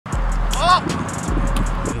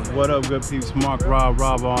What up, good peeps? Mark, Rob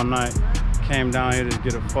all night. Came down here to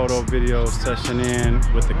get a photo video session in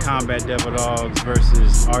with the Combat Devil Dogs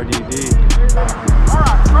versus RDD. All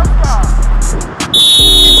right, first down.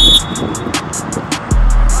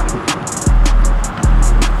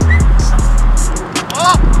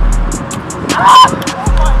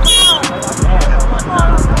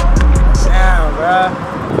 Damn, bruh.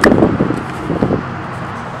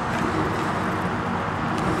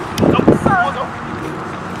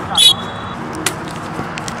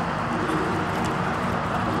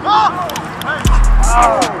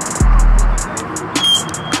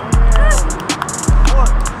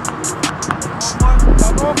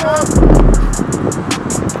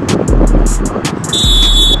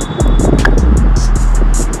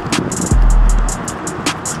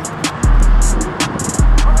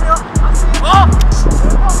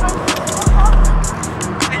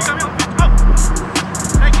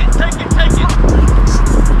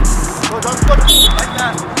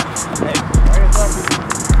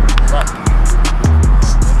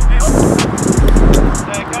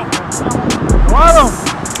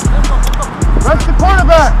 Rush the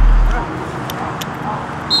quarterback.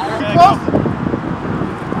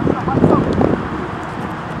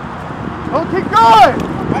 Oh, keep going.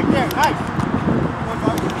 Right there, nice.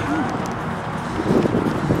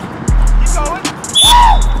 Keep going.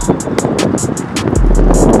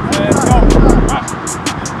 Let's go. Rush.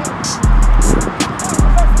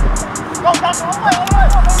 Go, that's all the way, all the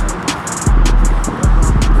way.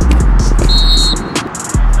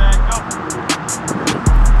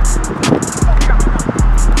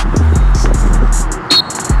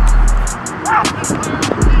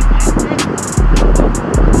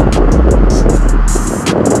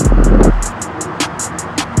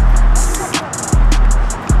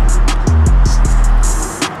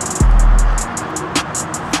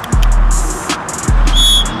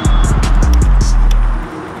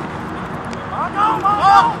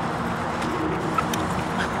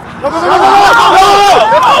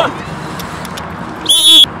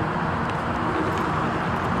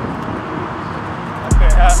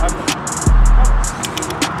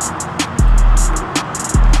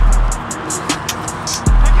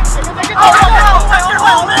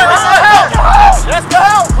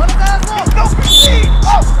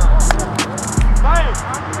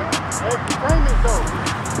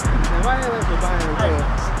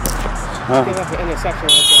 I think that's an interception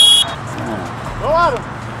right there. Go at him.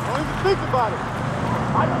 Don't even think about it.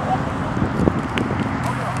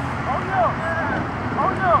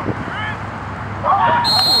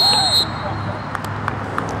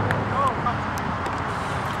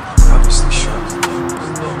 Obviously sure.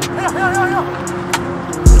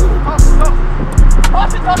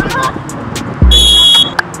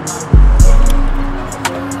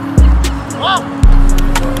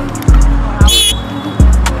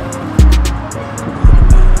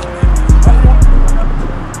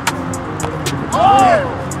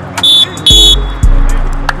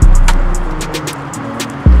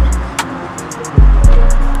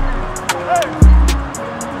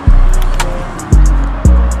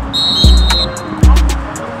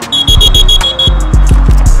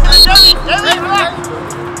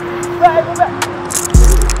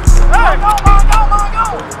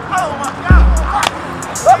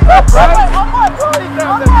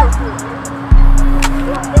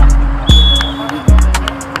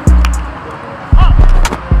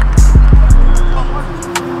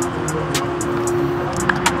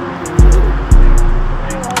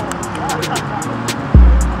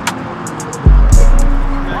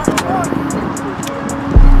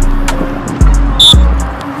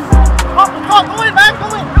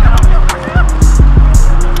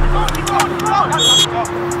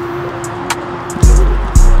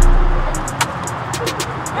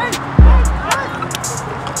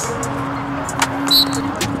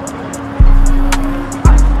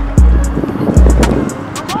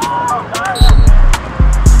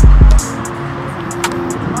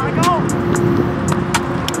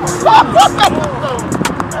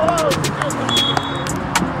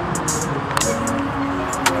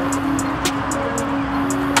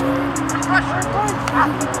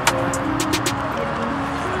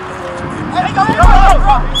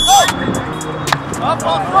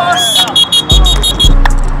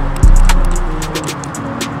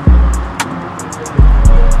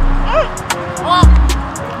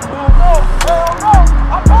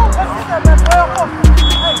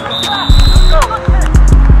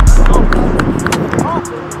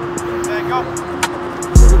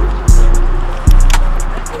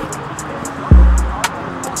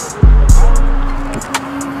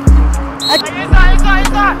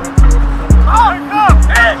 Inside! Oh,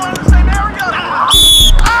 go!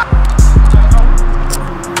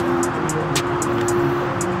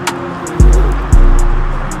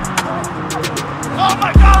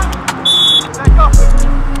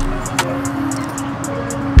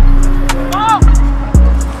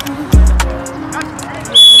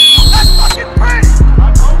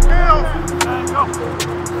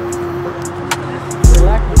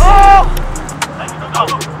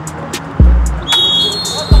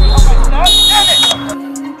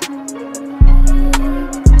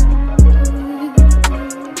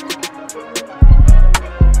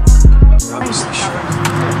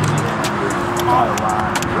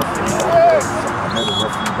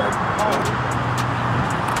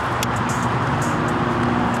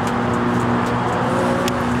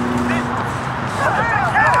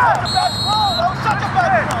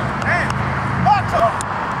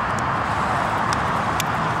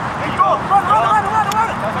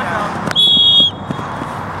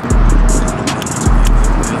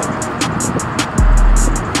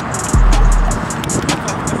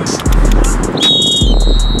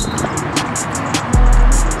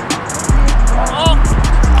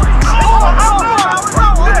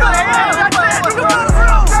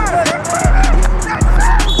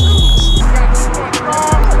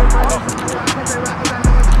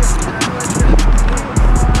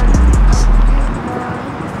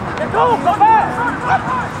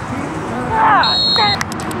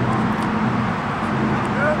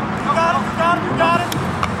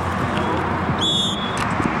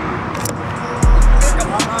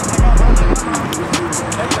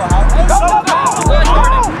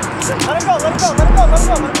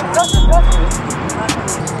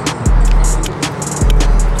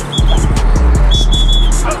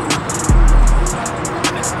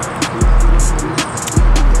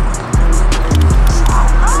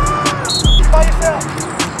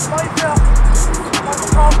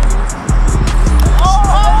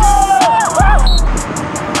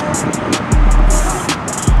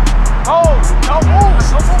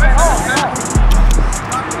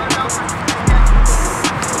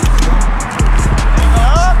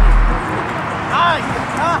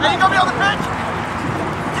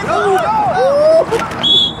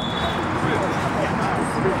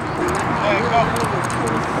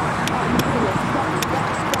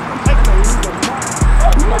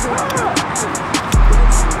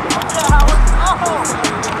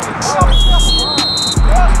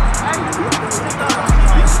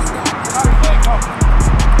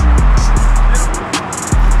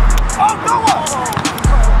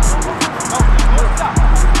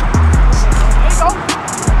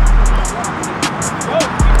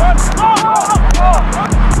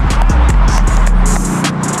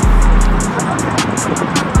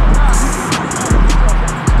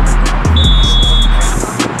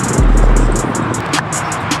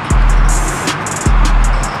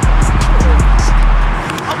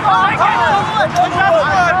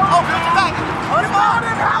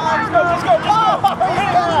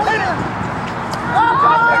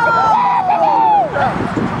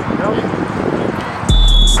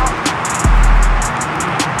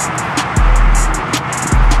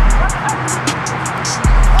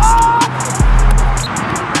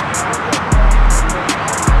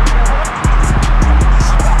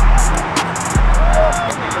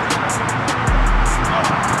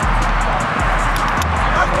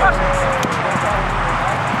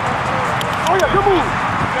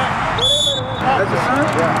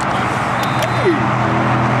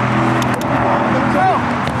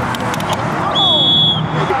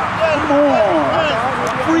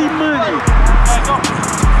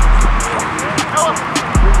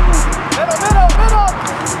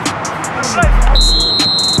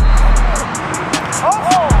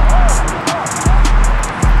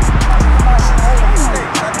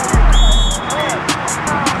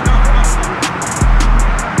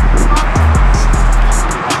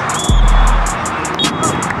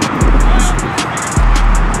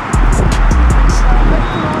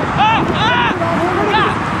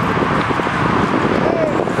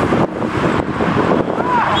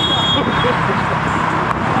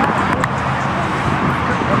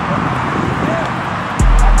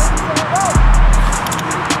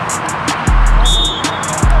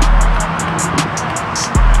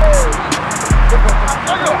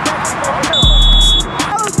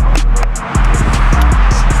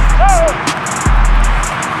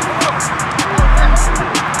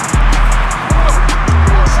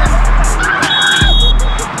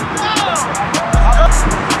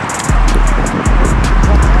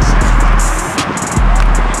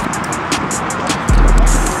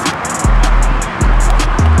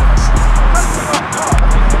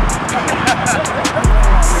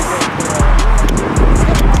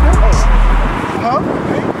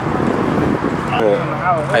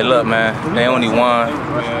 Hey, look, man, they only won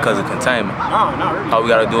because of containment. All we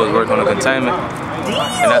gotta do is work on the containment,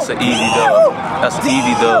 and that's an easy dub. That's an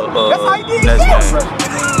easy dub next game.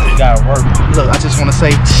 You gotta work. Look, I just want to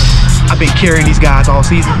say, I've been carrying these guys all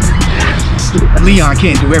season. Leon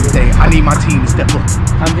can't do everything. I need my team to step up.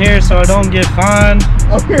 I'm here so I don't get fined.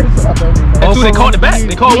 I'm here so I don't get fined. That's who they called it back.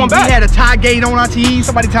 They called one back. We had a tie gate on our team.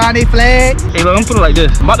 Somebody tying their flag. Hey, look, I'm putting it like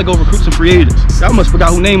this. I'm about to go recruit some free agents. I almost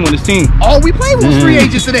forgot who name on this team. All we played was free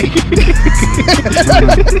agents today.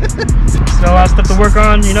 Still a lot of stuff to work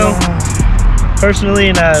on, you know, personally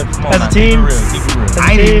and as a team.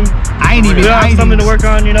 I ain't even something to work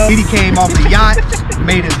on, you know. He came off the yacht,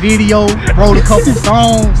 made a video, wrote a couple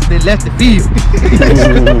songs, then left the field.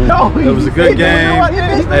 It was a good game.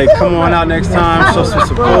 Hey, come on out next time, show some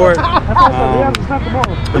support.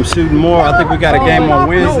 I'm shooting more. I think we got a game on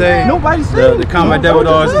Wednesday. The Combat Devil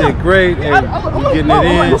Dogs did great. Hey, we getting it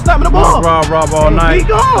in. Rob all night.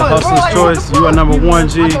 The Hustler's Choice. You are number 1,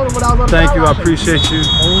 G. Thank you. I appreciate you.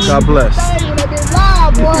 God bless.